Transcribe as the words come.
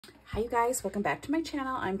Hi you guys, welcome back to my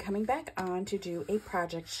channel. I'm coming back on to do a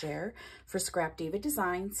project share for Scrap Diva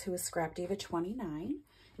Designs, who is Scrap Diva 29.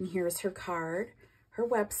 And here's her card, her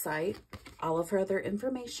website, all of her other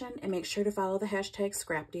information, and make sure to follow the hashtag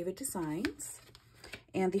Scrap Diva Designs.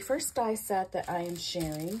 And the first die set that I am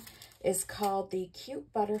sharing is called the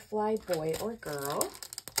Cute Butterfly Boy or Girl.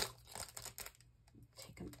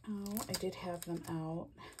 Take them out. I did have them out.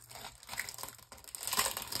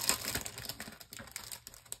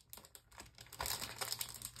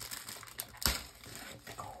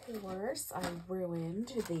 Of course, I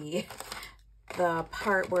ruined the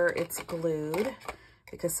part where it's glued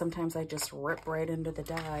because sometimes I just rip right into the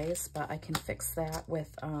dies, but I can fix that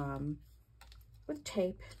with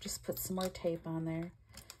tape. Just put some more tape on there.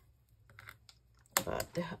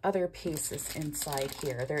 But the other piece is inside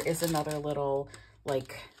here. There is another little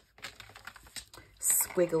like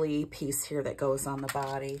squiggly piece here that goes on the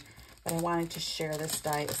body. But I wanted to share this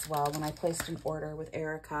die as well. When I placed an order with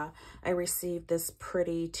Erica, I received this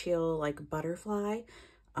pretty teal like butterfly.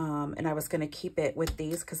 And I was going to keep it with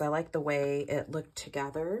these because I like the way it looked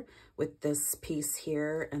together with this piece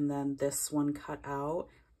here and then this one cut out.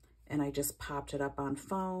 And I just popped it up on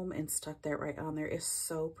foam and stuck that right on there. It's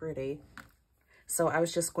so pretty. So I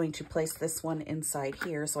was just going to place this one inside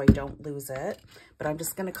here so I don't lose it. But I'm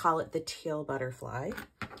just going to call it the teal butterfly.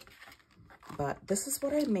 But this is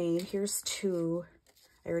what I made. Here's two.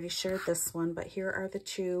 I already shared this one, but here are the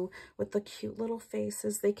two with the cute little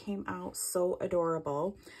faces. They came out so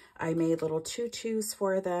adorable. I made little tutus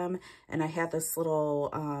for them, and I had this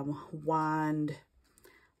little wand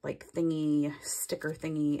like thingy, sticker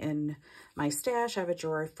thingy in my stash. I have a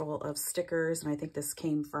drawer full of stickers, and I think this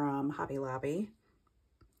came from Hobby Lobby.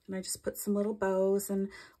 And I just put some little bows and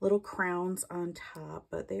little crowns on top,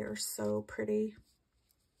 but they are so pretty.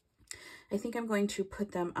 I think I'm going to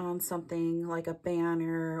put them on something like a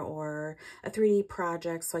banner or a 3D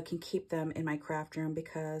project so I can keep them in my craft room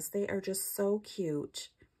because they are just so cute.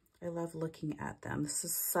 I love looking at them. This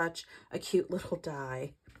is such a cute little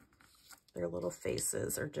die. Their little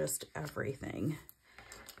faces are just everything.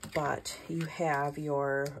 But you have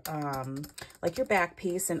your, like your back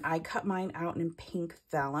piece, and I cut mine out in pink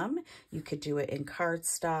vellum. You could do it in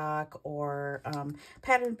cardstock or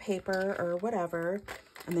patterned paper or whatever.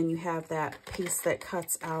 And then you have that piece that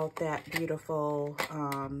cuts out that beautiful,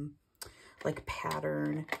 like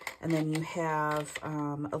pattern. And then you have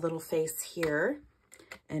a little face here.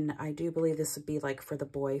 And I do believe this would be like for the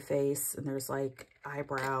boy face. And there's like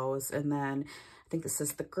eyebrows. And then I think this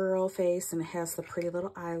is the girl face, and it has the pretty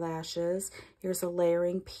little eyelashes. Here's a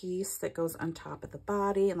layering piece that goes on top of the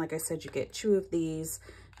body. And like I said, you get two of these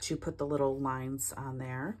to put the little lines on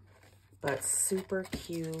there. But super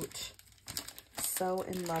cute. So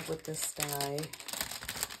in love with this die.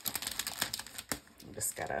 I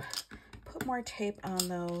just gotta put more tape on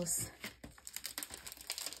those.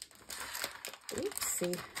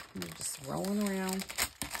 Oopsie, I'm just rolling around.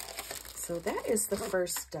 So that is the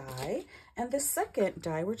first die. And the second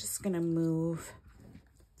die, we're just gonna move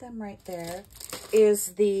them right there,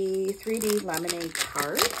 is the 3D lemonade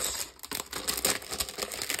cart.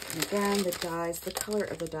 And again, the dies, the color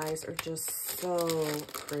of the dies are just so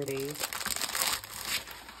pretty.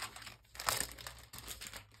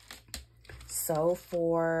 So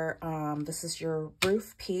for, this is your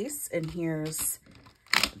roof piece, and here's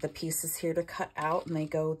the pieces here to cut out, and they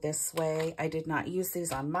go this way. I did not use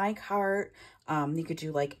these on my cart. You could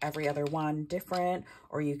do like every other one different,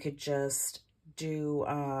 or you could just do,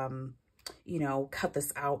 you know, cut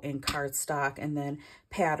this out in cardstock and then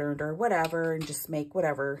patterned or whatever, and just make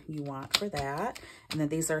whatever you want for that. And then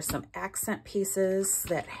these are some accent pieces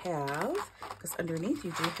that have, because underneath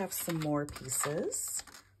you do have some more pieces.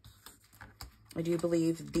 I do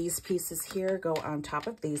believe these pieces here go on top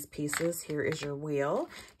of these pieces. Here is your wheel.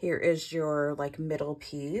 Here is your like middle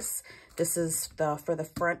piece. This is for the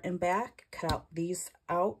front and back. Cut out these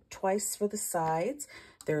out twice for the sides.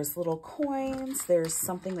 There's little coins. There's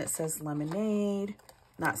something that says lemonade.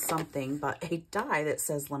 Not something, but a die that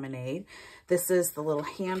says lemonade. This is the little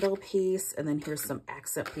handle piece. And then here's some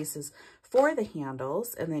accent pieces for the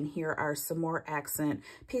handles. And then here are some more accent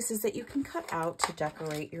pieces that you can cut out to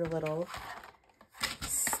decorate your little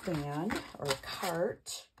stand or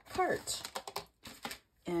cart.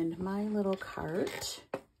 And my little cart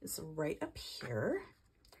is right up here.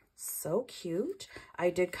 So cute. I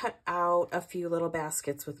did cut out a few little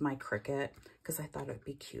baskets with my Cricut because I thought it would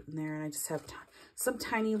be cute in there. And I just have some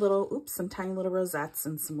tiny little rosettes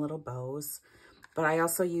and some little bows. But I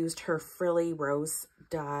also used her frilly rose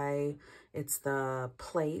die. It's the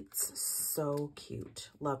plates. So cute.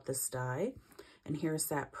 Love this die. And here's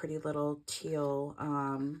that pretty little teal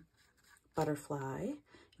butterfly.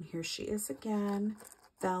 And here she is again,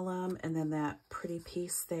 vellum, and then that pretty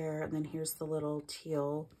piece there. And then here's the little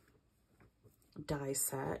teal die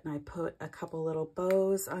set. And I put a couple little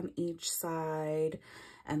bows on each side.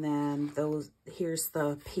 And then here's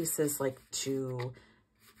the pieces like to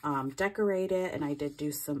decorate it. And I did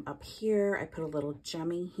do some up here. I put a little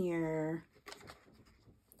gemmy here.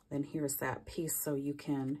 Then here's that piece so you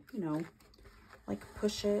can, you know, like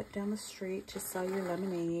push it down the street to sell your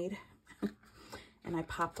lemonade. And I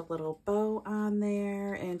popped a little bow on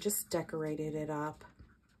there and just decorated it up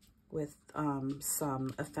with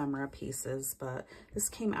some ephemera pieces. But this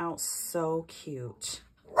came out so cute.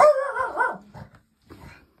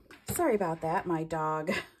 Sorry about that. My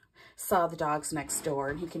dog saw the dogs next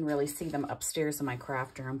door, and he can really see them upstairs in my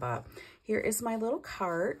craft room. But here is my little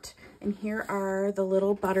cart, and here are the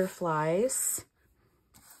little butterflies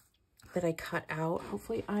that I cut out.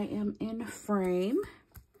 Hopefully I am in frame.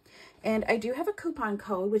 And I do have a coupon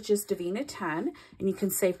code, which is Davina10, and you can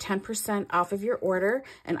save 10% off of your order,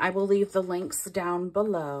 and I will leave the links down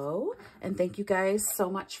below. And thank you guys so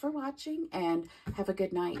much for watching, and have a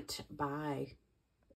good night. Bye.